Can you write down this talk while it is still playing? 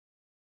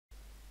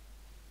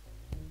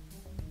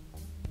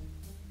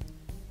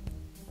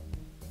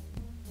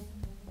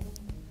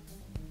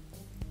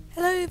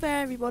Hello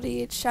there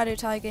everybody, it's Shadow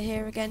Tiger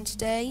here again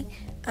today,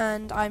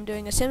 and I'm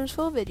doing a Sims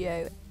 4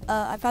 video.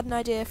 I've had an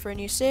idea for a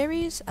new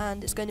series,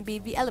 and it's going to be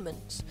the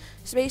elements.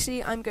 So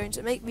basically I'm going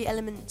to make the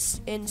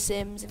elements in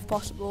Sims if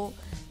possible,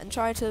 and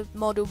try to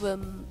model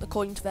them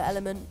according to their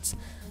elements.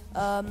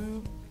 We're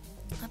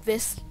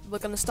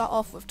going to start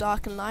off with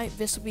Dark and Light.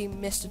 This will be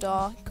Mr.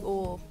 Dark,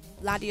 or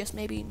Ladius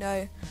maybe,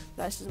 no,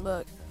 that doesn't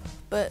work.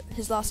 But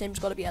his last name's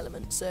got to be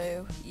Element,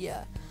 so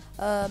yeah.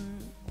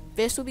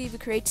 This will be the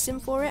creator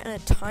sim for it, and a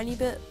tiny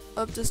bit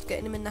of just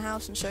getting him in the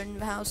house and showing him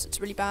the house. It's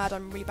really bad,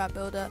 I'm a really bad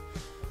builder.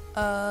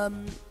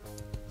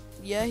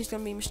 Yeah, he's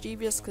going to be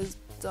mischievous because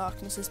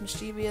darkness is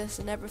mischievous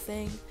and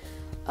everything.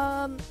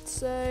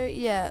 So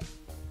yeah,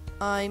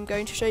 I'm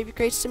going to show you the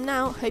creator sim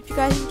now. Hope you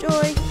guys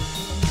enjoy.